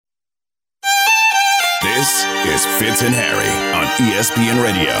This is Fitz and Harry on ESPN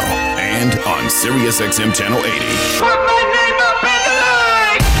Radio and on SiriusXM Channel 80. Put my name up in the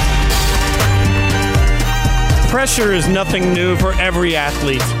line! Pressure is nothing new for every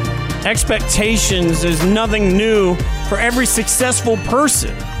athlete. Expectations is nothing new for every successful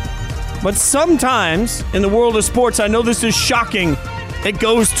person. But sometimes in the world of sports, I know this is shocking, it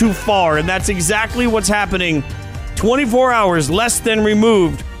goes too far, and that's exactly what's happening 24 hours less than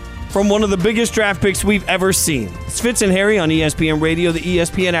removed from one of the biggest draft picks we've ever seen. It's Fitz and Harry on ESPN Radio, the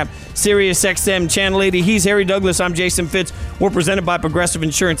ESPN app, SiriusXM Channel 80. He's Harry Douglas. I'm Jason Fitz. We're presented by Progressive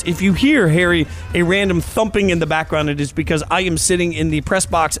Insurance. If you hear, Harry, a random thumping in the background, it is because I am sitting in the press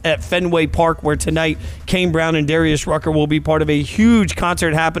box at Fenway Park, where tonight Kane Brown and Darius Rucker will be part of a huge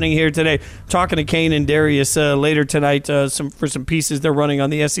concert happening here today. Talking to Kane and Darius later tonight for some pieces they're running on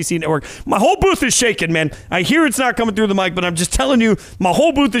the SEC Network. My whole booth is shaking, man. I hear it's not coming through the mic, but I'm just telling you, my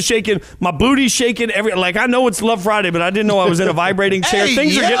whole booth is shaking. My booty's shaking. I know it's Love Friday, but I didn't know I was in a vibrating chair.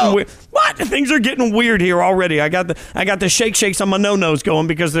 Things are getting weird. What? Things are getting weird here already. I got the shakes on my no-nos going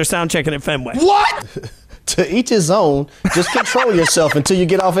because they're sound checking at Fenway. What? To each his own. Just control yourself until you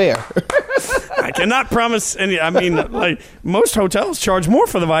get off air. I cannot promise any. I mean, like most hotels charge more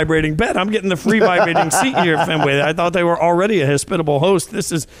for the vibrating bed. I'm getting the free vibrating seat here at Fenway. I thought they were already a hospitable host.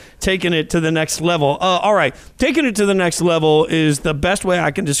 This is taking it to the next level. All right, taking it to the next level is the best way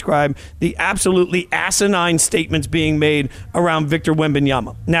I can describe the absolutely asinine statements being made around Victor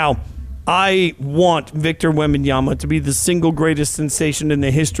Wembanyama. Now, I want Victor Wembanyama to be the single greatest sensation in the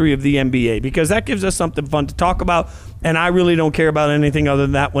history of the NBA because that gives us something fun to talk about, and I really don't care about anything other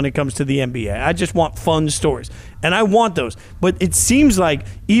than that when it comes to the NBA. I just want fun stories, and I want those. But it seems like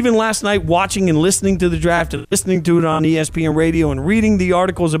even last night watching and listening to the draft and listening to it on ESPN Radio and reading the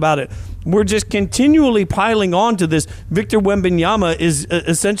articles about it, we're just continually piling on to this. Victor Wembanyama is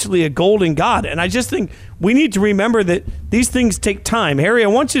essentially a golden god, and I just think we need to remember that these things take time. Harry, I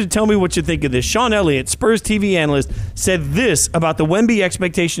want you to tell me what you think of this. Sean Elliott, Spurs TV analyst, said this about the Wemby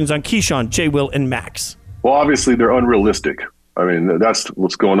expectations on Keyshawn, J. Will, and Max. Well, obviously, they're unrealistic. I mean, that's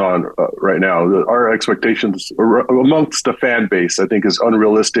what's going on right now. Our expectations amongst the fan base, I think, is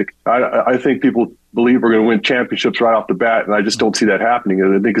unrealistic. I think people believe we're going to win championships right off the bat, and I just don't see that happening.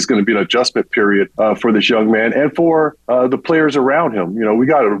 And I think it's going to be an adjustment period for this young man and for the players around him. You know, we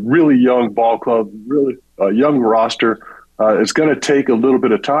got a really young ball club, really young roster. It's going to take a little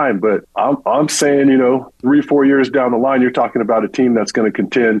bit of time, but I'm saying, 3-4 years down the line, you're talking about a team that's going to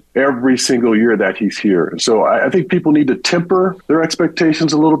contend every single year that he's here. And so I think people need to temper their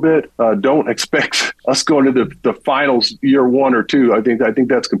expectations a little bit. Don't expect us going to the finals year 1 or 2. I think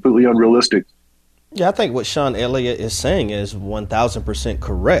that's completely unrealistic. Yeah, I think what Sean Elliott is saying is 1,000%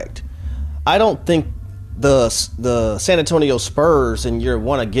 correct. I don't think the San Antonio Spurs in year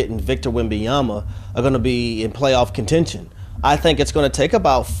 1 of getting Victor Wembanyama are going to be in playoff contention. I think it's going to take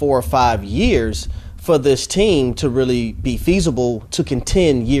about 4 or 5 years for this team to really be feasible to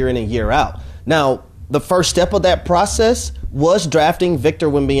contend year in and year out. Now, the first step of that process was drafting Victor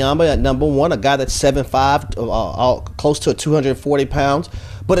Wembanyama at number 1, a guy that's 7'5", close to 240 pounds.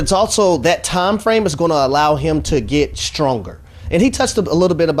 But it's also that time frame is going to allow him to get stronger. And he touched a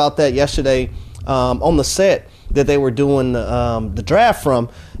little bit about that yesterday on the set that they were doing the draft from,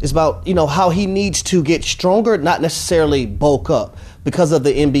 is about, how he needs to get stronger, not necessarily bulk up because of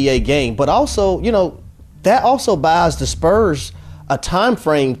the NBA game. But also, that also buys the Spurs a time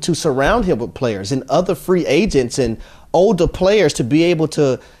frame to surround him with players and other free agents and older players to be able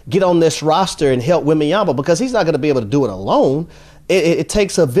to get on this roster and help Wembanyama, because he's not going to be able to do it alone. It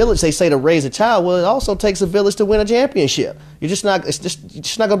takes a village, they say, to raise a child. Well, it also takes a village to win a championship. You're just not going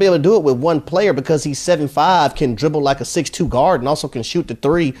to be able to do it with one player because he's 7'5", can dribble like a 6'2" guard, and also can shoot the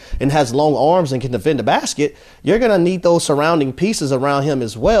three and has long arms and can defend the basket. You're going to need those surrounding pieces around him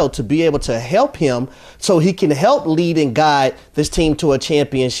as well to be able to help him so he can help lead and guide this team to a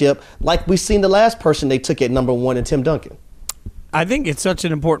championship, like we've seen the last person they took at number 1 in Tim Duncan. I think it's such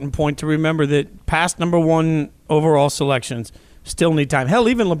an important point to remember that past number 1 overall selections still need time. Hell,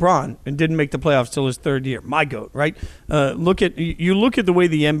 even LeBron didn't make the playoffs till his 3rd year. My GOAT, right? Look at the way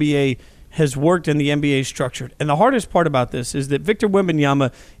the NBA has worked and the NBA is structured. And the hardest part about this is that Victor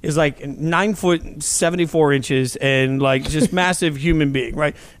Wembanyama is like 9 foot 74 inches and like just massive human being,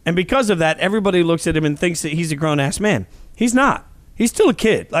 right? And because of that, everybody looks at him and thinks that he's a grown ass man. He's not. He's still a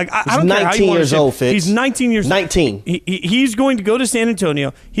kid. Like I don't care how you want to 19 years say it. old, Fitz. He's 19 years old. 19. He's going to go to San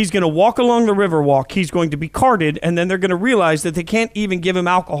Antonio. He's going to walk along the Riverwalk. He's going to be carded, and then they're going to realize that they can't even give him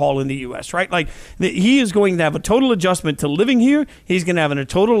alcohol in the U.S., right? Like he is going to have a total adjustment to living here. He's going to have a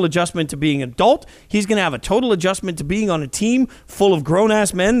total adjustment to being an adult. He's going to have a total adjustment to being on a team full of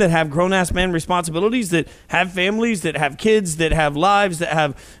grown-ass men that have grown-ass man responsibilities, that have families, that have kids, that have lives, that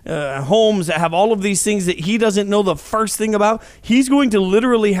have homes, that have all of these things that he doesn't know the first thing about. He's going to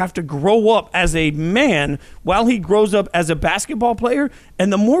literally have to grow up as a man while he grows up as a basketball player.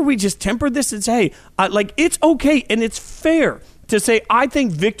 And the more we just temper this and say, hey, it's okay and it's fair to say, I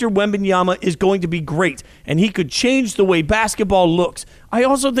think Victor Wembanyama is going to be great and he could change the way basketball looks. I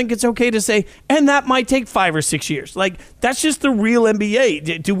also think it's okay to say, and that might take 5 or 6 years. Like, that's just the real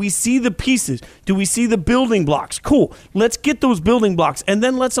NBA. Do we see the pieces? Do we see the building blocks? Cool. Let's get those building blocks, and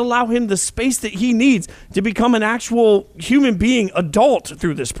then let's allow him the space that he needs to become an actual human being, adult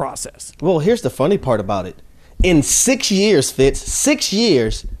through this process. Well, here's the funny part about it. In 6 years, Fitz, 6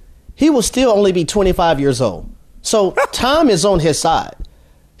 years, he will still only be 25 years old. So time is on his side.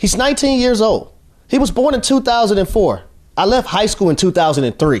 He's 19 years old. He was born in 2004. I left high school in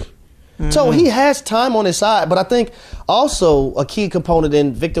 2003. Mm-hmm. So he has time on his side. But I think also a key component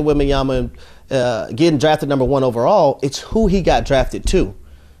in Victor Wembanyama getting drafted number 1 overall, it's who he got drafted to.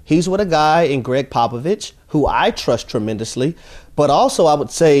 He's with a guy in Greg Popovich, who I trust tremendously. But also I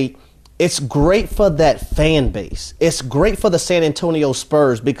would say it's great for that fan base. It's great for the San Antonio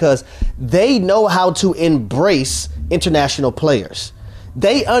Spurs because they know how to embrace international players.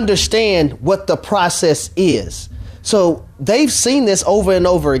 They understand what the process is. So they've seen this over and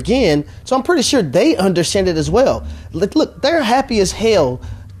over again. So I'm pretty sure they understand it as well. Look, they're happy as hell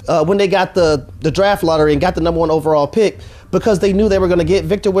when they got the draft lottery and got the number 1 overall pick because they knew they were going to get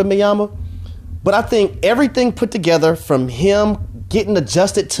Victor Wembanyama. But I think everything put together from him getting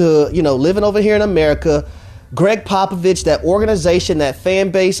adjusted to, living over here in America, Greg Popovich, that organization, that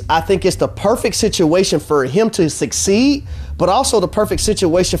fan base, I think it's the perfect situation for him to succeed, but also the perfect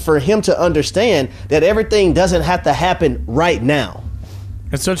situation for him to understand that everything doesn't have to happen right now.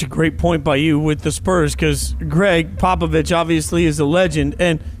 That's such a great point by you with the Spurs because Greg Popovich obviously is a legend,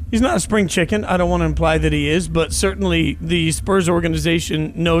 and he's not a spring chicken. I don't want to imply that he is, but certainly the Spurs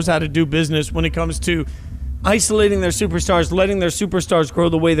organization knows how to do business when it comes to isolating their superstars, letting their superstars grow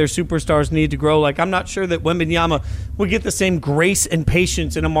the way their superstars need to grow. Like, I'm not sure that Wembanyama would get the same grace and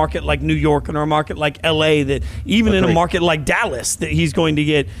patience in a market like New York and a market like LA, that even in a market like Dallas that he's going to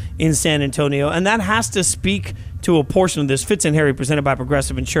get in San Antonio. And that has to speak to a portion of this. Fitz and Harry, presented by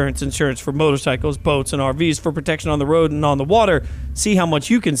Progressive Insurance. Insurance for motorcycles, boats, and RVs for protection on the road and on the water. See how much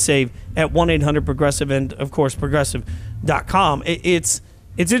you can save at 1-800-PROGRESSIVE and, of course, Progressive.com.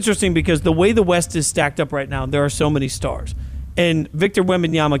 It's interesting because the way the West is stacked up right now, there are so many stars. And Victor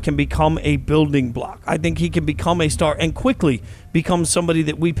Wembanyama can become a building block. I think he can become a star and quickly become somebody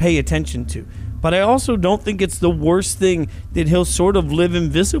that we pay attention to. But I also don't think it's the worst thing that he'll sort of live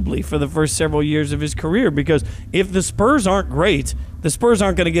invisibly for the first several years of his career, because if the Spurs aren't great, the Spurs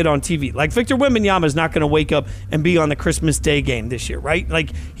aren't going to get on TV. Like, Victor Wembanyama is not going to wake up and be on the Christmas Day game this year, right?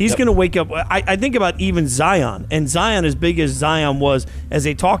 Like, he's going to wake up. I think about even Zion, and Zion, as big as Zion was as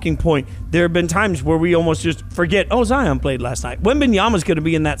a talking point, there have been times where we almost just forget, oh, Zion played last night. Wembanyama's going to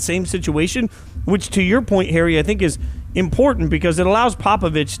be in that same situation, which, to your point, Harry, I think is important because it allows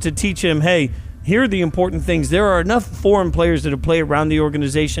Popovich to teach him, hey, here are the important things. There are enough foreign players that have played around the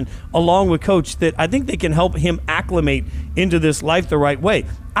organization along with Coach that I think they can help him acclimate into this life the right way.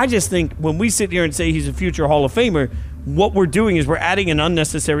 I just think when we sit here and say he's a future Hall of Famer, what we're doing is we're adding an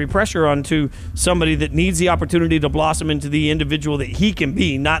unnecessary pressure onto somebody that needs the opportunity to blossom into the individual that he can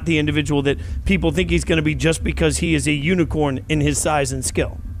be, not the individual that people think he's going to be just because he is a unicorn in his size and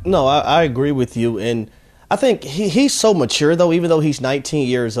skill. No, I agree with you. And I think he's so mature, though, even though he's 19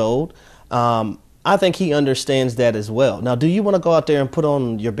 years old. I think he understands that as well. Now, do you want to go out there and put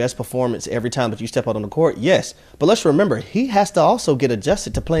on your best performance every time that you step out on the court? Yes. But let's remember, he has to also get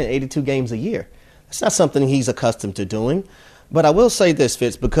adjusted to playing 82 games a year. That's not something he's accustomed to doing. But I will say this,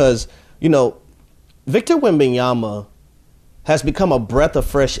 Fitz, because, Victor Wembanyama has become a breath of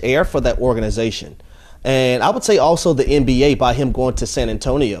fresh air for that organization. And I would say also the NBA by him going to San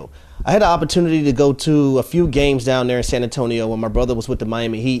Antonio. I had the opportunity to go to a few games down there in San Antonio when my brother was with the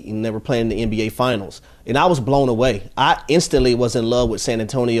Miami Heat and they were playing the NBA Finals. And I was blown away. I instantly was in love with San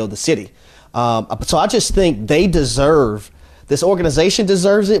Antonio, the city. So I just think they deserve, this organization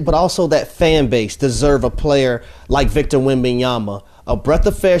deserves it, but also that fan base deserve a player like Victor Wembanyama, a breath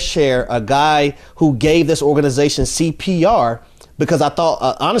of fresh air, a guy who gave this organization CPR because I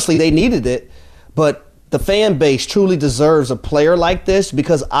thought, honestly, they needed it. But the fan base truly deserves a player like this,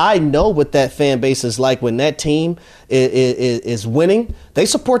 because I know what that fan base is like when that team is winning. They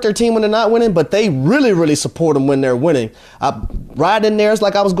support their team when they're not winning, but they really, really support them when they're winning. I ride in there, it's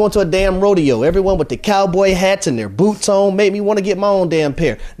like I was going to a damn rodeo. Everyone with the cowboy hats and their boots on made me want to get my own damn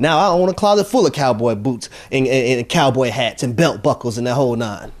pair. Now I own a closet full of cowboy boots and cowboy hats and belt buckles and the whole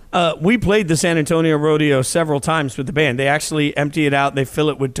nine. We played the San Antonio Rodeo several times with the band. They actually empty it out. They fill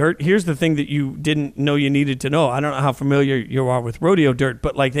it with dirt. Here's the thing that you didn't know you needed to know. I don't know how familiar you are with rodeo dirt,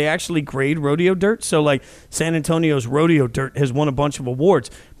 but like they actually grade rodeo dirt. So like San Antonio's rodeo dirt has won a bunch of awards.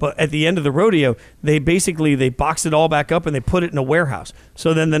 But at the end of the rodeo, they box it all back up and they put it in a warehouse.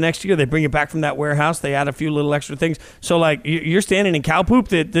 So then the next year they bring it back from that warehouse. They add a few little extra things. So like you're standing in cow poop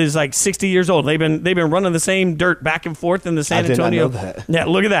that is like 60 years old. They've been running the same dirt back and forth in the San Antonio. I did not know that. Yeah,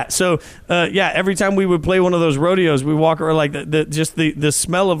 look at that. So every time we would play one of those rodeos, we walk around like the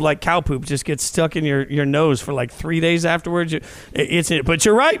smell of like cow poop just gets stuck in your nose for like 3 days afterwards. But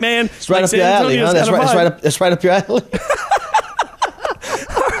you're right, man. It's right up your alley, huh? That's right up your alley.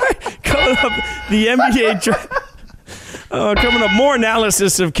 Coming up, the NBA draft. Coming up, more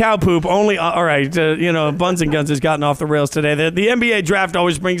analysis of cow poop. All right, Buns and Guns has gotten off the rails today. The NBA draft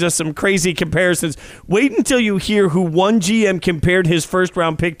always brings us some crazy comparisons. Wait until you hear who one GM compared his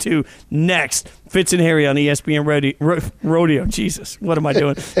first-round pick to next. Fitz and Harry on ESPN Rodeo. Jesus, what am I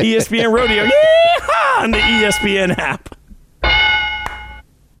doing? ESPN Rodeo. Yeehaw! On the ESPN app.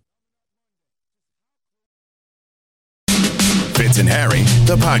 Fitz and Harry,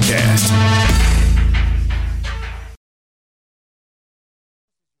 the podcast.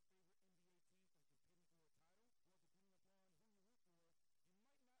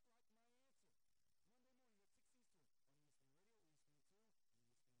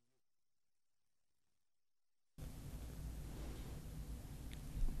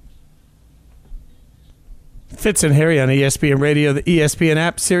 Fitz and Harry on ESPN Radio, the ESPN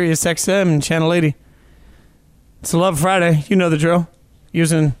app, Sirius XM, Channel 80. It's Love Friday. You know the drill.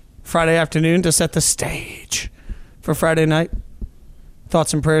 Using Friday afternoon to set the stage for Friday night.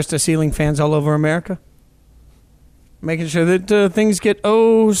 Thoughts and prayers to ceiling fans all over America. Making sure that things get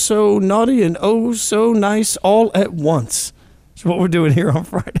oh so naughty and oh so nice all at once. That's what we're doing here on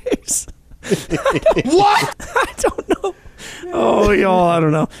Fridays. What? I don't know. Oh, y'all, I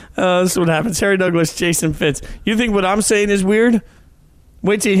don't know. This is what happens. Harry Douglas, Jason Fitz. You think what I'm saying is weird?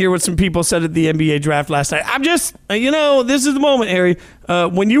 Wait till you hear what some people said at the NBA draft last night. I'm just, this is the moment, Harry.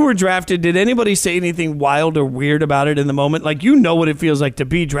 When you were drafted, did anybody say anything wild or weird about it in the moment? Like, you know what it feels like to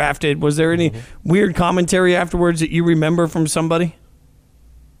be drafted. Was there any weird commentary afterwards that you remember from somebody?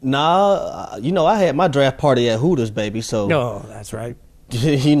 Nah, I had my draft party at Hooters, baby, so. Oh, that's right.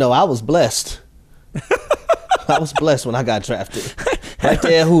 I was blessed. I was blessed when I got drafted. Right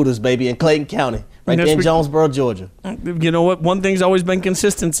there at Hooters, baby, in Clayton County. Right there in Jonesboro, Georgia. You know what? One thing's always been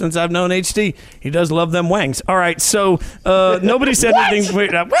consistent since I've known HD. He does love them wangs. All right, so nobody said anything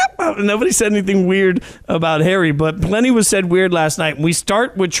weird. Nobody said anything weird about Harry, but plenty was said weird last night. We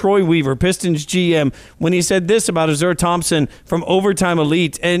start with Troy Weaver, Pistons GM, when he said this about Azur Thompson from Overtime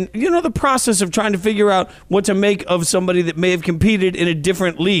Elite, and the process of trying to figure out what to make of somebody that may have competed in a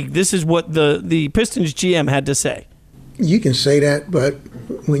different league. This is what the Pistons GM had to say. You can say that, but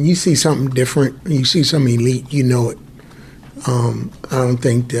when you see something different, you see something elite, you know it. I don't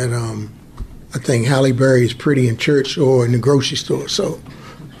think that I think Halle Berry is pretty in church or in the grocery store. So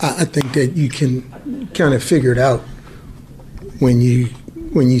I think that you can kind of figure it out when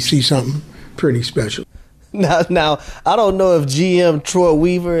you see something pretty special. Now, I don't know if GM Troy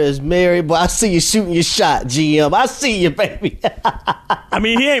Weaver is married, but I see you shooting your shot, GM. I see you, baby. I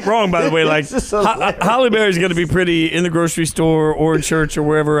mean, he ain't wrong, by the way. Like, Halle Berry's going to be pretty in the grocery store or in church or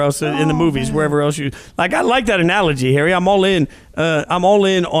wherever else, in the movies, wherever else you... Like, I like that analogy, Harry. I'm all in. I'm all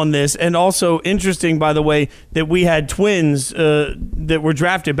in on this. And also interesting, by the way, that we had twins that were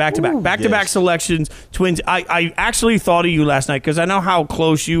drafted back-to-back. Back-to-back selections, twins. I actually thought of you last night because I know how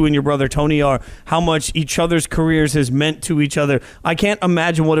close you and your brother Tony are, how much each other's careers has meant to each other. I can't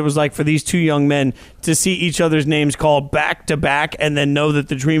imagine what it was like for these two young men to see each other's names called back-to-back and then know that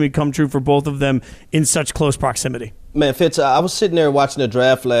the dream had come true for both of them in such close proximity. Man, Fitz, I was sitting there watching the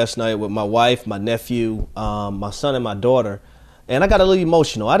draft last night with my wife, my nephew, my son, and my daughter. And I got a little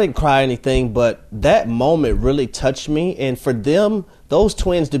emotional. I didn't cry or anything, but that moment really touched me. And for them, those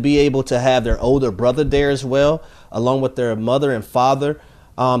twins to be able to have their older brother there as well, along with their mother and father,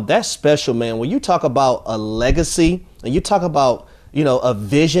 that's special, man. When you talk about a legacy and you talk about, a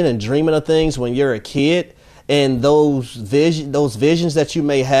vision and dreaming of things when you're a kid, and those visions that you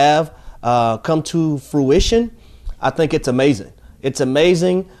may have come to fruition, I think it's amazing. It's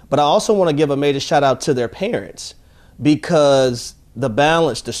amazing, but I also want to give a major shout out to their parents because the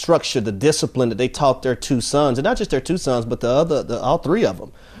balance, the structure, the discipline that they taught their two sons, and not just their two sons, but all three of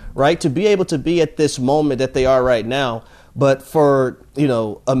them, right? To be able to be at this moment that they are right now, but for,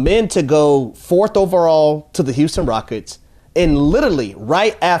 Amin to go 4th overall to the Houston Rockets, and literally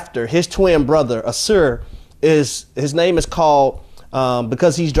right after his twin brother, Asir, his name is called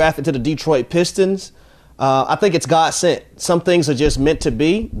because he's drafted to the Detroit Pistons. I think it's God sent. Some things are just meant to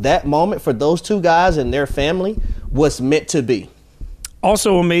be. That moment for those two guys and their family was meant to be.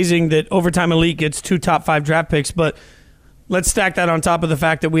 Also amazing that Overtime Elite gets 2 top 5 draft picks, but let's stack that on top of the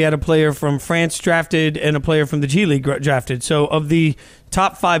fact that we had a player from France drafted and a player from the G League drafted. So of the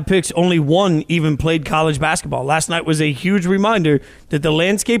top 5 picks, only one even played college basketball. Last night was a huge reminder that the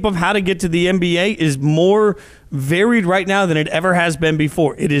landscape of how to get to the NBA is more varied right now than it ever has been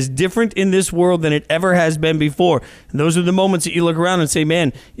before. It is different in this world than it ever has been before. And those are the moments that you look around and say,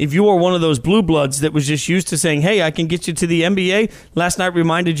 man, if you are one of those blue bloods that was just used to saying, hey, I can get you to the NBA, last night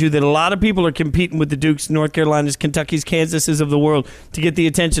reminded you that a lot of people are competing with the Dukes, North Carolinas, Kentuckys, Kansases of the world to get the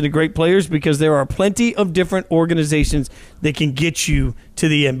attention of great players because there are plenty of different organizations that can get you to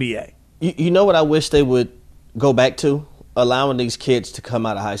the NBA. You know what I wish they would go back to? Allowing these kids to come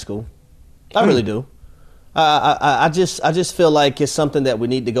out of high school. I really do. I just feel like it's something that we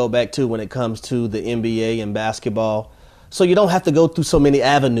need to go back to when it comes to the NBA and basketball. So you don't have to go through so many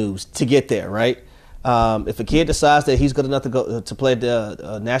avenues to get there, right? If a kid decides that he's good enough to go to play at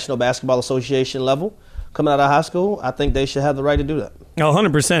the National Basketball Association level, coming out of high school, I think they should have the right to do that.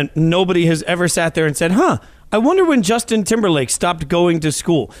 100%. Nobody has ever sat there and said, I wonder when Justin Timberlake stopped going to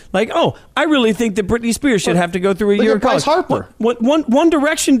school. Like, I really think that Britney Spears should have to go through a year of college. Bryce Harper. One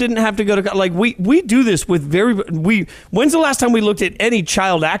Direction didn't have to go to college. Like, we do this with when's the last time we looked at any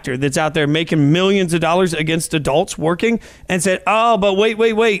child actor that's out there making millions of dollars against adults working and said, but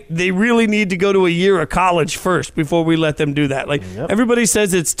wait, they really need to go to a year of college first before we let them do that. Like, everybody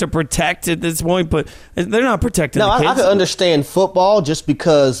says it's to protect at this point, but they're not protecting the kids. I can understand football just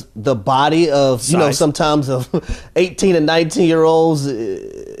because the body of, sometimes of 18 and 19-year-olds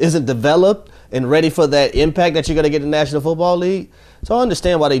isn't developed and ready for that impact that you're going to get in the National Football League. So I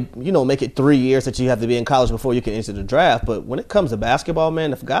understand why they, make it 3 years that you have to be in college before you can enter the draft. But when it comes to basketball,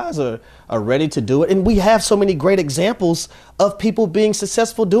 man, if guys are ready to do it, and we have so many great examples of people being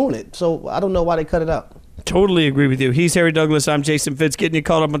successful doing it. So I don't know why they cut it out. Totally agree with you. He's Harry Douglas. I'm Jason Fitz, getting you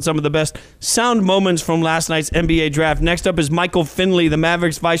caught up on some of the best sound moments from last night's NBA draft. Next up is Michael Finley, the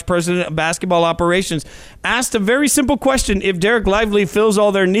Mavericks Vice President of Basketball Operations, asked a very simple question: if Derek Lively fills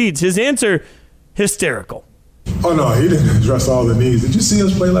all their needs. His answer, hysterical. Oh, no, he didn't address all the needs. Did you see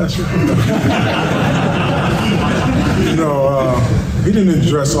us play last year? He didn't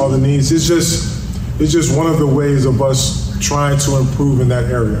address all the needs. It's just one of the ways of us trying to improve in that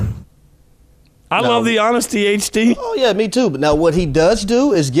area. I love the honesty, HD. Oh, yeah, me too. But now what he does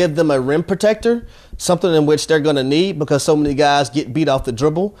do is give them a rim protector, something in which they're going to need because so many guys get beat off the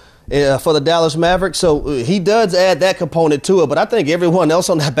dribble for the Dallas Mavericks. So he does add that component to it. But I think everyone else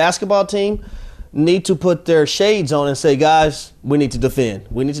on that basketball team need to put their shades on and say, guys, we need to defend.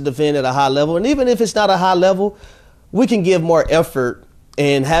 We need to defend at a high level. And even if it's not a high level, we can give more effort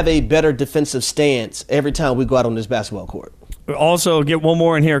and have a better defensive stance every time we go out on this basketball court. Also, get one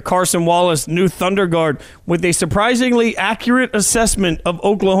more in here. Carson Wallace, new Thunder guard, with a surprisingly accurate assessment of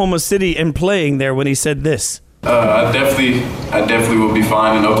Oklahoma City and playing there when he said this. I definitely will be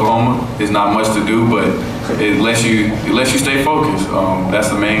fine in Oklahoma. There's not much to do, but it lets you stay focused. That's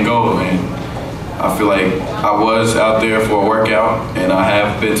the main goal, and I feel like I was out there for a workout, and I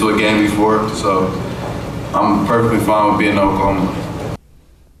have been to a game before, so I'm perfectly fine with being in Oklahoma.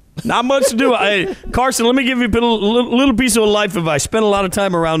 Not much to do. Hey, Carson, let me give you a little piece of life advice. Spent a lot of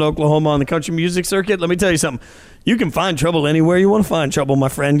time around Oklahoma on the country music circuit. Let me tell you something. You can find trouble anywhere you want to find trouble, my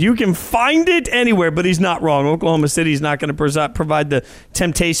friend. You can find it anywhere, but he's not wrong. Oklahoma City is not going to provide the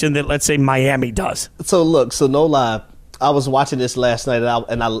temptation that, let's say, Miami does. So, look, no lie. I was watching this last night,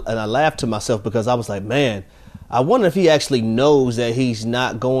 and I laughed to myself because I was like, man, I wonder if he actually knows that he's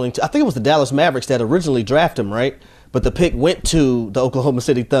not going to – I think it was the Dallas Mavericks that originally drafted him, right? But the pick went to the Oklahoma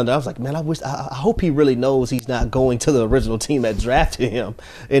City Thunder. I was like, man, I hope he really knows he's not going to the original team that drafted him,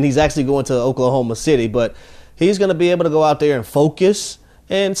 and he's actually going to Oklahoma City. But he's going to be able to go out there and focus.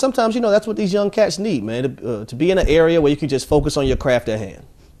 And sometimes, that's what these young cats need, man, to be in an area where you can just focus on your craft at hand.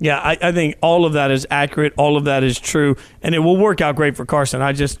 Yeah, I think all of that is accurate. All of that is true. And it will work out great for Carson.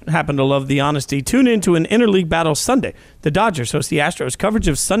 I just happen to love the honesty. Tune in to an interleague battle Sunday. The Dodgers host the Astros. Coverage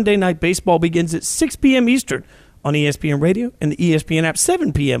of Sunday Night Baseball begins at 6 p.m. Eastern on ESPN Radio and the ESPN app,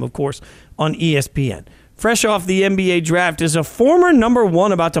 7 p.m., of course, on ESPN. fresh off the NBA draft, is a former number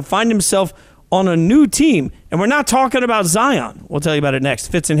one about to find himself on a new team. And we're not talking about Zion. We'll tell you about it next.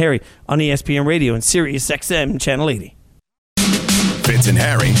 Fitz and Harry on ESPN Radio and Sirius XM Channel 80. Fitz and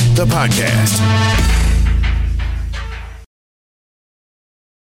Harry, the podcast.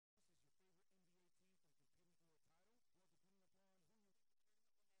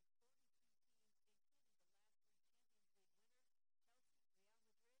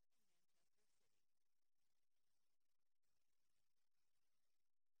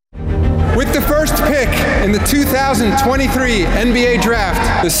 With the first pick in the 2023 NBA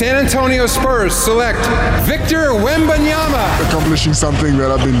Draft, the San Antonio Spurs select Victor Wembanyama. Accomplishing something that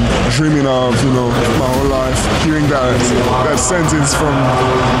I've been dreaming of, my whole life. Hearing that sentence from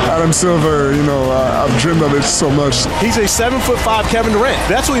Adam Silver, I've dreamed of it so much. He's a 7'5" Kevin Durant.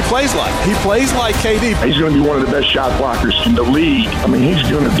 That's what he plays like. He plays like KD. He's going to be one of the best shot blockers in the league. I mean, he's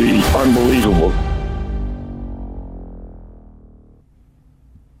going to be unbelievable.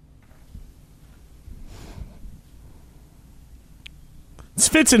 It's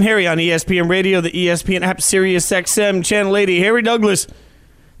Fitz and Harry on ESPN Radio, the ESPN app, Sirius XM, Channel 80. Harry Douglas,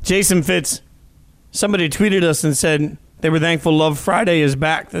 Jason Fitz. Somebody tweeted us and said they were thankful Love Friday is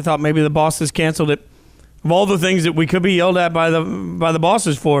back. They thought maybe the bosses canceled it. Of all the things that we could be yelled at by the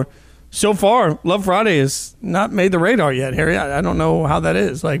bosses for, so far, Love Friday has not made the radar yet, Harry. I don't know how that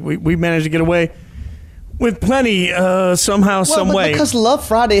is. Like, we managed to get away with plenty somehow, some way. Because Love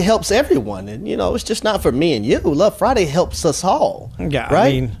Friday helps everyone. And, it's just not for me and you. Love Friday helps us all. Yeah,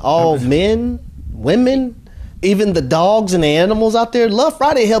 right? All men, women, even the dogs and the animals out there. Love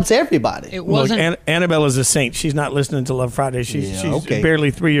Friday helps everybody. It wasn't. Look, Annabella's a saint. She's not listening to Love Friday. She's barely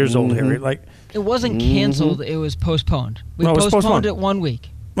 3 years old, Harry. It wasn't canceled. It was postponed. We postponed it 1 week.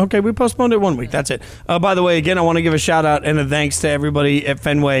 Okay, we postponed it 1 week. That's it. By the way, again, I want to give a shout-out and a thanks to everybody at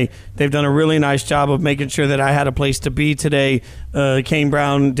Fenway. They've done a really nice job of making sure that I had a place to be today. Kane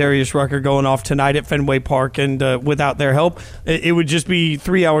Brown, Darius Rucker going off tonight at Fenway Park, and without their help, it would just be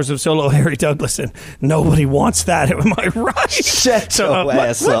 3 hours of solo Harry Douglas, and nobody wants that. Am I right? Shut your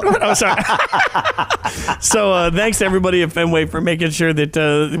ass up. I'm sorry. So thanks to everybody at Fenway for making sure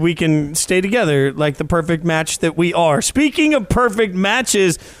that we can stay together like the perfect match that we are. Speaking of perfect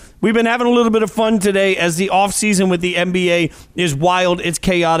matches, we've been having a little bit of fun today as the offseason with the NBA is wild, it's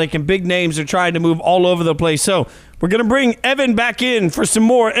chaotic, and big names are trying to move all over the place. So we're going to bring Evan back in for some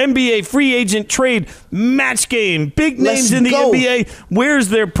more NBA free agent trade match game. Big names in the NBA. Where's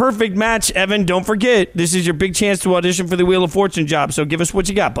their perfect match, Evan? Don't forget, this is your big chance to audition for the Wheel of Fortune job. So give us what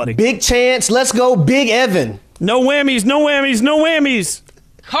you got, buddy. Big chance. Let's go, Big Evan. No whammies, no whammies, no whammies.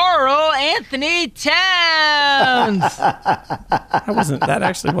 Karl Anthony Towns. That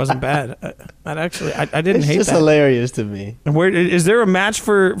actually wasn't bad. I didn't hate that. It's just hilarious to me. Where is there a match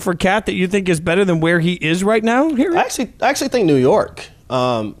for Cat that you think is better than where he is right now? Here, I actually think New York.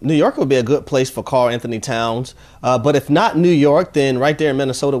 New York would be a good place for Karl Anthony Towns. But if not New York, then right there in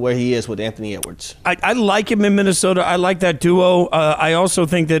Minnesota where he is with Anthony Edwards. I like him in Minnesota. I like that duo. I also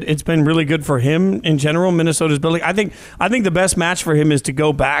think that it's been really good for him in general, Minnesota's building. I think the best match for him is to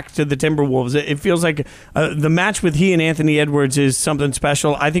go back to the Timberwolves. It feels like the match with he and Anthony Edwards is something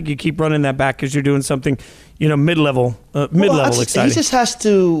special. I think you keep running that back because you're doing something, mid-level exciting. He just has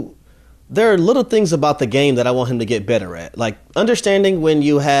to... There are little things about the game that I want him to get better at. Like understanding when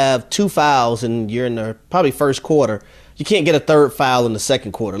you have 2 fouls and you're in the probably first quarter, you can't get a third foul in the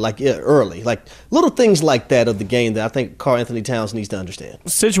second quarter, early. Like little things like that of the game that I think Karl Anthony Towns needs to understand.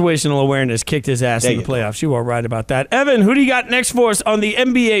 Situational awareness kicked his ass in the playoffs. You are right about that. Evan, who do you got next for us on the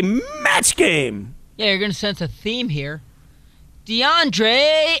NBA match game? Yeah, you're going to sense a theme here.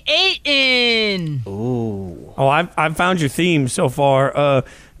 DeAndre Ayton. Ooh. Oh, I've found your theme so far.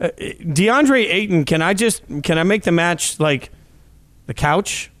 DeAndre Ayton, can I make the match like the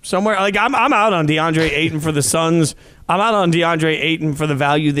couch somewhere? Like I'm out on DeAndre Ayton for the Suns. I'm out on DeAndre Ayton for the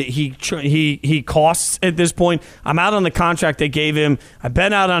value that he costs at this point. I'm out on the contract they gave him. I've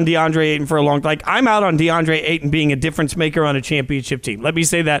been out on DeAndre Ayton for a long time. I'm out on DeAndre Ayton being a difference maker on a championship team. Let me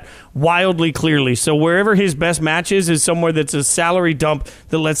say that wildly clearly. So wherever his best match is somewhere that's a salary dump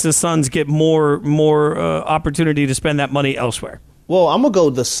that lets the Suns get more opportunity to spend that money elsewhere. Well, I'm going to go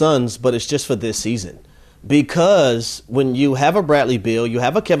the Suns, but it's just for this season. Because when you have a Bradley Beal, you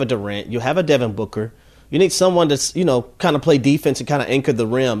have a Kevin Durant, you have a Devin Booker, you need someone that's, kind of play defense and kind of anchor the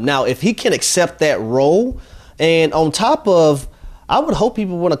rim. Now, if he can accept that role, and on top of, I would hope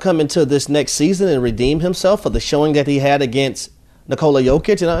people want to come into this next season and redeem himself for the showing that he had against Nikola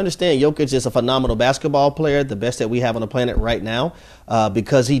Jokic. And I understand Jokic is a phenomenal basketball player, the best that we have on the planet right now,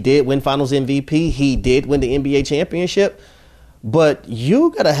 because he did win Finals MVP. He did win the NBA championship. but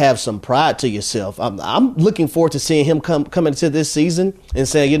you got to have some pride to yourself. I'm looking forward to seeing him come into this season and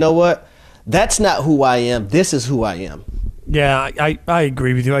saying, you know what, that's not who I am. This is who I am. Yeah, I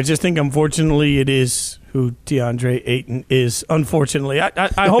agree with you. I just think, unfortunately, it is who DeAndre Ayton is. Unfortunately,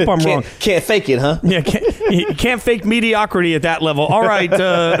 I hope I'm wrong. Can't fake it, huh? Yeah, you can't fake mediocrity at that level. All right,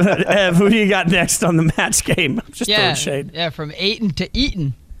 Ev, who do you got next on the match game? I'm just throwing shade. Yeah, from Ayton to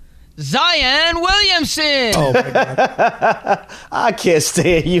Eaton. Zion Williamson. Oh, my God. I can't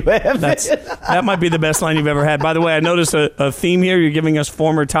stand you, Evan. That might be the best line you've ever had. By the way, I noticed a theme here. You're giving us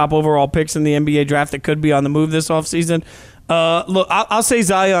former top overall picks in the NBA draft that could be on the move this offseason. Look, I'll say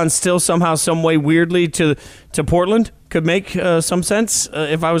Zion still somehow, some way, weirdly to Portland could make some sense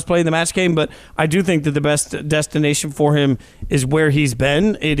if I was playing the match game. But I do think that the best destination for him is where he's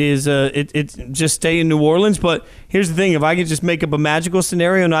been. It is it's just stay in New Orleans. But here's the thing: if I could just make up a magical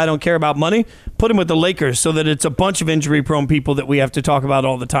scenario and I don't care about money, put him with the Lakers so that it's a bunch of injury-prone people that we have to talk about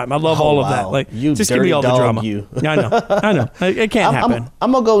all the time. I love all of that. Like, you just give me all the drama. You. I know. It can't happen.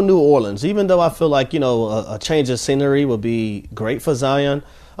 I'm gonna go New Orleans, even though I feel like a change of scenery would be great for Zion.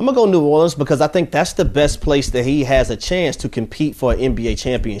 I'm going to go New Orleans because I think that's the best place that he has a chance to compete for an NBA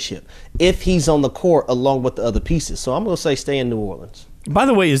championship if he's on the court along with the other pieces. So I'm going to say stay in New Orleans. By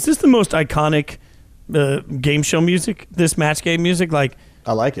the way, is this the most iconic game show music, this match game music? Like,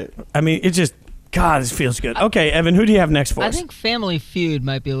 I like it. I mean, it just, God, it feels good. Okay, Evan, who do you have next for us? I think Family Feud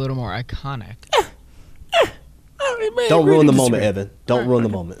might be a little more iconic. Don't ruin the moment, Evan. Don't ruin the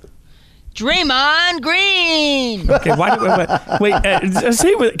moment. Draymond Green. Okay, wait. Say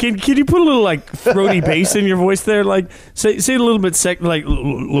it. Can you put a little like throaty bass in your voice there? Like say it a little bit like a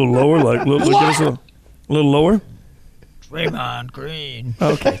little lower, like give us a little lower. Draymond Green.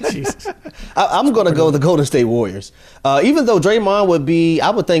 Okay, Jesus. I'm going to go with the Golden State Warriors. Even though Draymond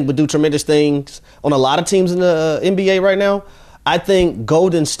would do tremendous things on a lot of teams in the NBA right now, I think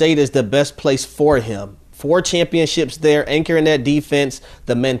Golden State is the best place for him. 4 championships there, anchoring that defense,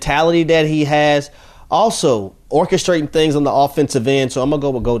 the mentality that he has, also orchestrating things on the offensive end. So I'm going to go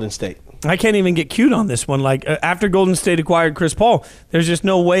with Golden State. I can't even get cute on this one. Like after Golden State acquired Chris Paul, there's just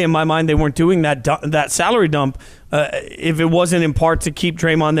no way in my mind they weren't doing that salary dump if it wasn't in part to keep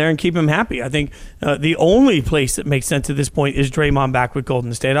Draymond there and keep him happy. I think the only place that makes sense at this point is Draymond back with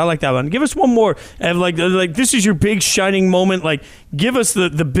Golden State. I like that one. Give us one more. Like this is your big shining moment. Like give us the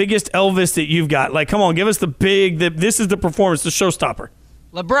biggest Elvis that you've got. Like come on, give us this is the performance, the showstopper.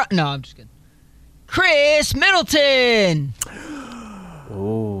 LeBron. No, I'm just kidding. Chris Middleton.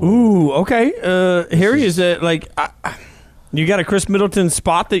 Ooh, okay. Harry, is it you got a Chris Middleton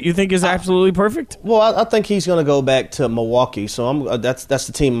spot that you think is absolutely perfect? Well, I think he's going to go back to Milwaukee, so that's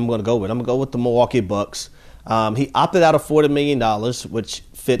the team I'm going to go with. I'm going to go with the Milwaukee Bucks. He opted out of $40 million, which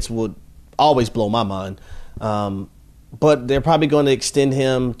Fitz would always blow my mind. But they're probably going to extend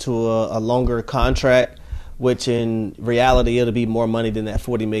him to a longer contract, which in reality it'll be more money than that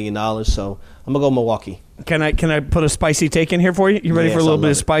 $40 million. So I'm going to go Milwaukee. Can I put a spicy take in here for you? You ready for a little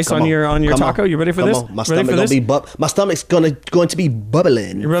bit of spice on your taco? You ready for this? My stomach's going to be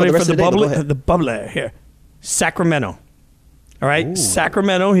bubbling. You ready for the bubbler here? Sacramento. All right, ooh.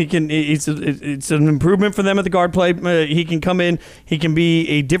 Sacramento. It's an improvement for them at the guard play. He can come in. He can be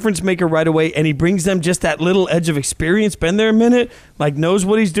a difference maker right away, and he brings them just that little edge of experience. Been there a minute, like knows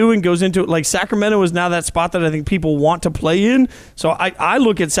what he's doing. Goes into it. Like Sacramento is now that spot that I think people want to play in. So I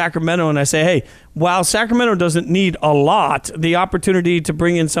look at Sacramento and I say, hey, while Sacramento doesn't need a lot, the opportunity to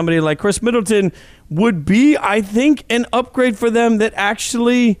bring in somebody like Chris Middleton would be, I think, an upgrade for them that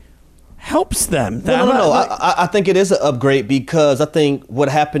actually helps them. No. I think it is an upgrade because I think what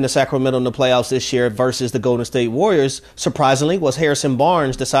happened to Sacramento in the playoffs this year versus the Golden State Warriors, surprisingly, was Harrison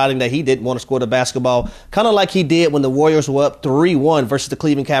Barnes deciding that he didn't want to score the basketball, kind of like he did when the Warriors were up 3-1 versus the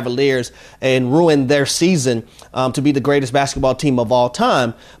Cleveland Cavaliers and ruined their season to be the greatest basketball team of all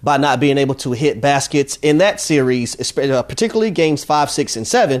time by not being able to hit baskets in that series, particularly games 5, 6, and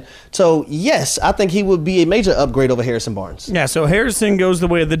 7. So, yes, I think he would be a major upgrade over Harrison Barnes. Yeah, so Harrison goes the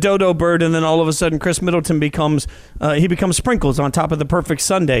way of the dodo bird, and then all of a sudden Chris Middleton becomes sprinkles on top of the perfect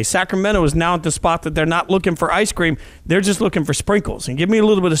sundae. Sacramento is now at the spot that they're not looking for ice cream. They're just looking for sprinkles. And give me a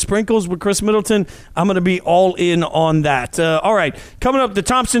little bit of sprinkles with Chris Middleton. I'm going to be all in on that. All right, coming up, the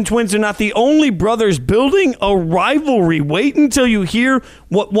Thompson twins are not the only brothers building a rivalry. Wait until you hear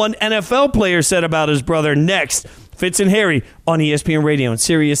what one NFL player said about his brother next. Fitz and Harry on ESPN Radio and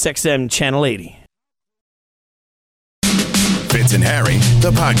Sirius XM Channel 80. Fitz and Harry, the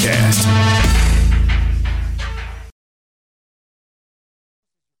podcast.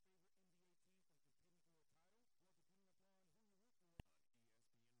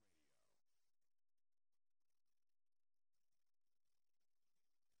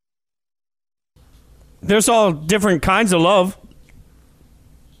 there's all different kinds of love.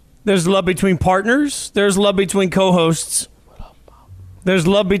 There's love between partners. There's love between co-hosts. There's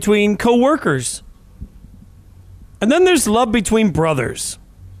love between co-workers. And then there's love between brothers,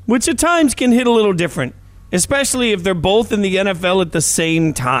 which at times can hit a little different, especially if they're both in the NFL at the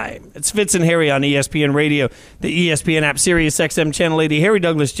same time. It's Fitz and Harry on ESPN Radio, the ESPN app, Sirius XM Channel 80. Harry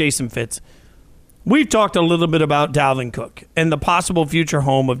Douglas, Jason Fitz. We've talked a little bit about Dalvin Cook and the possible future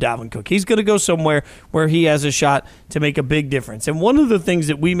home of Dalvin Cook. He's going to go somewhere where he has a shot to make a big difference. And one of the things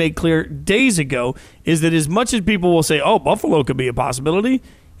that we made clear days ago is that as much as people will say, oh, Buffalo could be a possibility,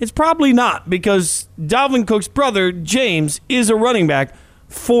 it's probably not, because Dalvin Cook's brother, James, is a running back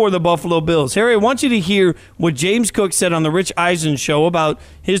for the Buffalo Bills. Harry, I want you to hear what James Cook said on the Rich Eisen show about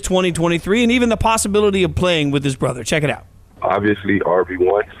his 2023 and even the possibility of playing with his brother. Check it out. Obviously,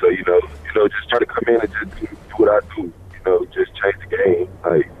 RB1, so, just try to come in and just do what I do, just change the game,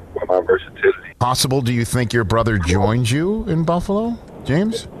 like, with my versatility. Possible, do you think your brother joins you in Buffalo,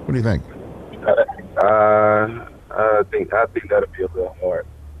 James? What do you think? I think that'll be a little hard.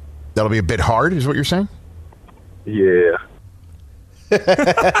 That'll be a bit hard, is what you're saying? Yeah.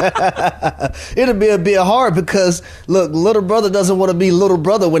 It'll be a bit hard because, look, little brother doesn't want to be little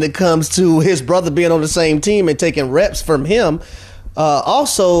brother when it comes to his brother being on the same team and taking reps from him.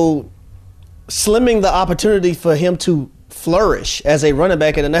 Also, slimming the opportunity for him to flourish as a running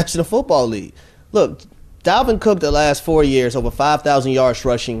back in the National Football League. Look, Dalvin Cook the last 4 years, over 5,000 yards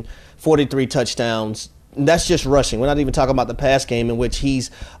rushing, 43 touchdowns. That's just rushing. We're not even talking about the pass game, in which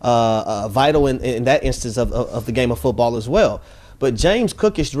he's vital in that instance of the game of football as well. But James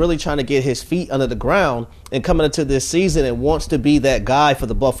Cook is really trying to get his feet under the ground and coming into this season and wants to be that guy for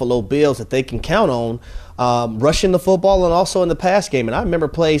the Buffalo Bills that they can count on, rushing the football and also in the pass game. And I remember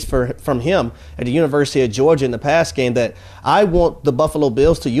plays from him at the University of Georgia in the pass game that I want the Buffalo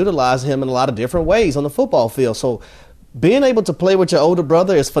Bills to utilize him in a lot of different ways on the football field. So being able to play with your older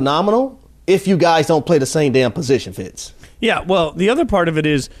brother is phenomenal if you guys don't play the same damn position, Fitz. Yeah, well, the other part of it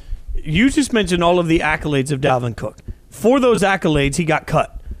is you just mentioned all of the accolades of Dalvin Cook. For those accolades, he got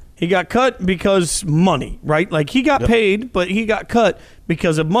cut. He got cut because money, right? Like, he got paid, but he got cut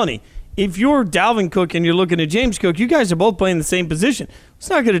because of money. If you're Dalvin Cook and you're looking at James Cook, you guys are both playing the same position. Let's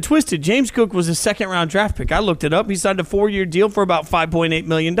not get it twisted. James Cook was a second-round draft pick. I looked it up. He signed a 4-year deal for about $5.8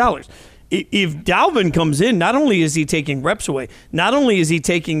 million. If Dalvin comes in, not only is he taking reps away, not only is he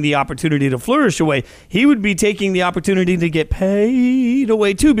taking the opportunity to flourish away, he would be taking the opportunity to get paid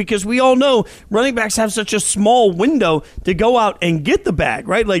away too, because we all know running backs have such a small window to go out and get the bag,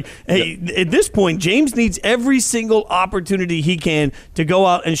 right? Like, hey, at this point, James needs every single opportunity he can to go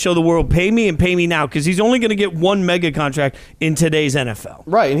out and show the world, pay me and pay me now, because he's only going to get one mega contract in today's NFL.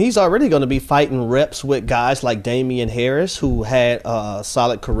 Right, and he's already going to be fighting reps with guys like Damian Harris, who had a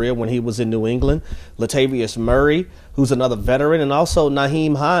solid career when he was in New England, Latavius Murray, who's another veteran, and also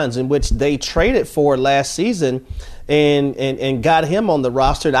Nyheim Hines, in which they traded for last season and got him on the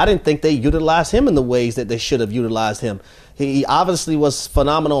roster. And I didn't think they utilized him in the ways that they should have utilized him. He obviously was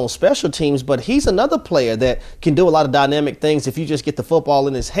phenomenal on special teams, but he's another player that can do a lot of dynamic things if you just get the football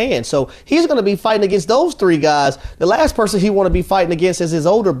in his hand. So he's going to be fighting against those three guys. The last person he want to be fighting against is his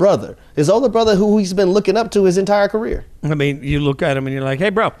older brother who he's been looking up to his entire career. I mean, you look at him and you're like,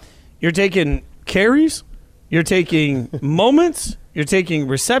 hey, bro, you're taking carries, you're taking moments, you're taking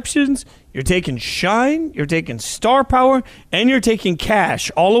receptions, you're taking shine, you're taking star power, and you're taking cash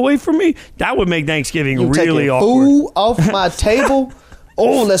all away from me. That would make Thanksgiving really awkward. Food off my table.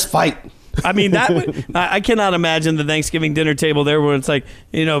 Oh, let's fight. I mean, I cannot imagine the Thanksgiving dinner table there where it's like,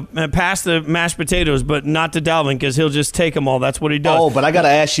 pass the mashed potatoes, but not to Dalvin because he'll just take them all. That's what he does. Oh, but I got to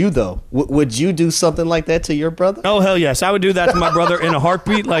ask you, though. Would you do something like that to your brother? Oh, hell yes. I would do that to my brother in a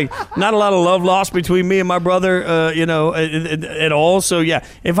heartbeat. Like, not a lot of love lost between me and my brother, at all. So, yeah,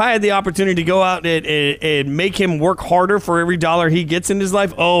 if I had the opportunity to go out and make him work harder for every dollar he gets in his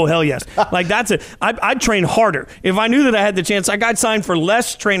life, oh, hell yes. Like, that's it. I'd train harder. If I knew that I had the chance, I'd sign for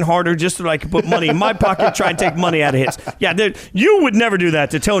less, train harder, just so I could put money in my pocket, try and take money out of his. Yeah, you would never do that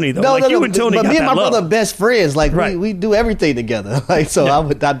to Tony, though. You and Tony but got me and my love. brother are best friends. Like, right. we do everything together. Like, so yeah.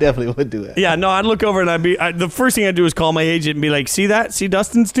 I definitely would do it. Yeah, no, I'd look over and the first thing I'd do is call my agent and be like, see that? See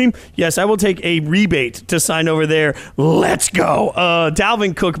Dustin's team? Yes, I will take a rebate to sign over there. Let's go.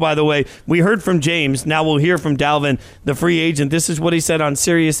 Dalvin Cook, by the way, we heard from James. Now we'll hear from Dalvin, the free agent. This is what he said on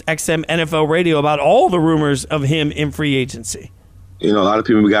Sirius XM NFL Radio about all the rumors of him in free agency. A lot of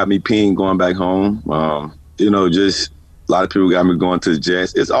people got me peeing going back home. Just a lot of people got me going to the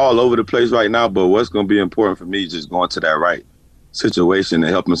Jets. It's all over the place right now, but what's going to be important for me is just going to that right situation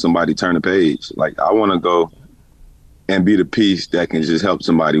and helping somebody turn the page. Like, I want to go and be the piece that can just help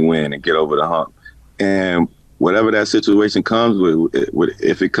somebody win and get over the hump. And whatever that situation comes with,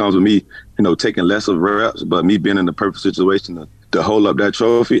 if it comes with me, taking less of reps, but me being in the perfect situation to hold up that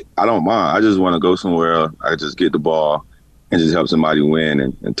trophy, I don't mind. I just want to go somewhere I just get the ball and just help somebody win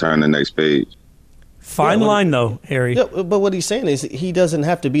and turn the next page. Fine line, though, Harry. Yeah, but what he's saying is he doesn't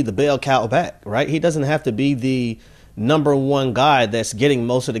have to be the bell cow back, right? He doesn't have to be the number one guy that's getting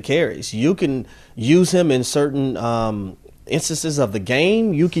most of the carries. You can use him in certain instances of the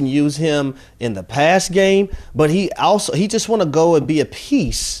game. You can use him in the pass game, but he just want to go and be a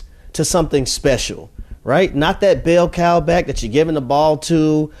piece to something special, right? Not that bell cow back that you're giving the ball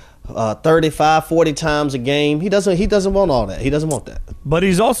to 35, 40 times a game. He doesn't want all that. He doesn't want that. But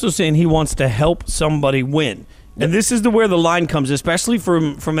he's also saying he wants to help somebody win. And this is where the line comes, especially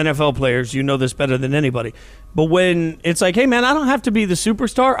from NFL players. You know this better than anybody. But when it's like, hey, man, I don't have to be the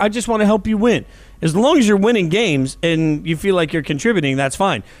superstar. I just want to help you win. As long as you're winning games and you feel like you're contributing, that's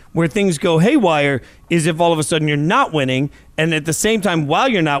fine. Where things go haywire is if all of a sudden you're not winning, and at the same time, while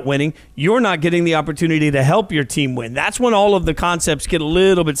you're not winning, you're not getting the opportunity to help your team win. That's when all of the concepts get a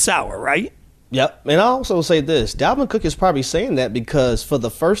little bit sour, right? Yep. And I'll also say this. Dalvin Cook is probably saying that because for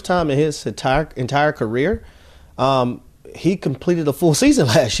the first time in his entire career, he completed a full season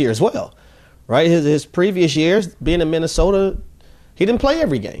last year as well, right? His previous years being in Minnesota, he didn't play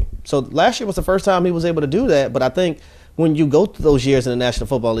every game. So last year was the first time he was able to do that. But I think when you go through those years in the National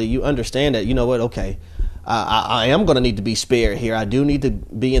Football League, you understand that, you know what, okay, I am going to need to be spared here. I do need to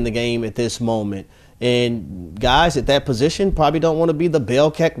be in the game at this moment. And guys at that position probably don't want to be the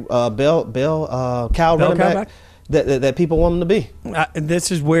bell cow running back that people want them to be.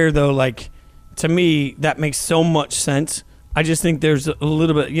 This is where, though, like, to me, that makes so much sense. I just think there's a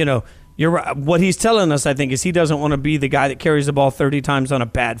little bit, you're right. What he's telling us, I think, is he doesn't want to be the guy that carries the ball 30 times on a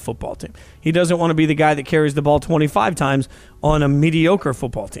bad football team. He doesn't want to be the guy that carries the ball 25 times on a mediocre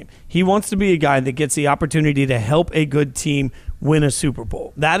football team. He wants to be a guy that gets the opportunity to help a good team win a Super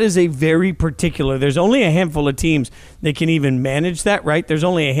Bowl. That is a very particular, there's only a handful of teams that can even manage that, right? There's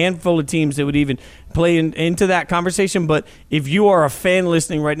only a handful of teams that would even play into that conversation. But if you are a fan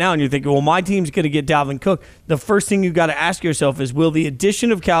listening right now and you're thinking, well, my team's going to get Dalvin Cook, the first thing you got to ask yourself is, will the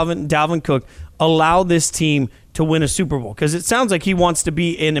addition of Dalvin Cook allow this team to win a Super Bowl? Because it sounds like he wants to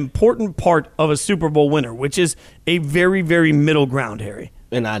be an important part of a Super Bowl winner, which is a very, very middle ground, Harry.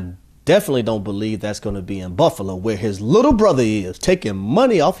 And I definitely don't believe that's going to be in Buffalo, where his little brother is taking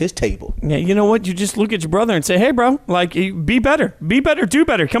money off his table. Yeah, you know what? You just look at your brother and say, hey, bro, like, be better, do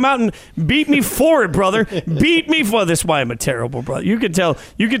better. Come out and beat me for it, brother. Beat me for this. Why I'm a terrible brother. You can tell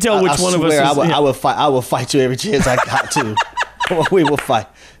which one of us is. I will fight you every chance I got to. We will fight.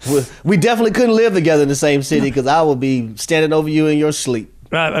 We definitely couldn't live together in the same city because I will be standing over you in your sleep.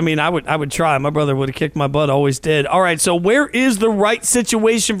 I mean, I would try. My brother would have kicked my butt, always did. All right, so where is the right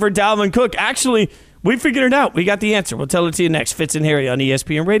situation for Dalvin Cook? Actually, we figured it out. We got the answer. We'll tell it to you next. Fitz and Harry on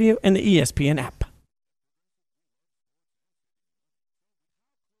ESPN Radio and the ESPN app.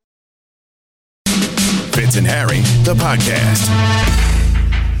 Fitz and Harry, the podcast.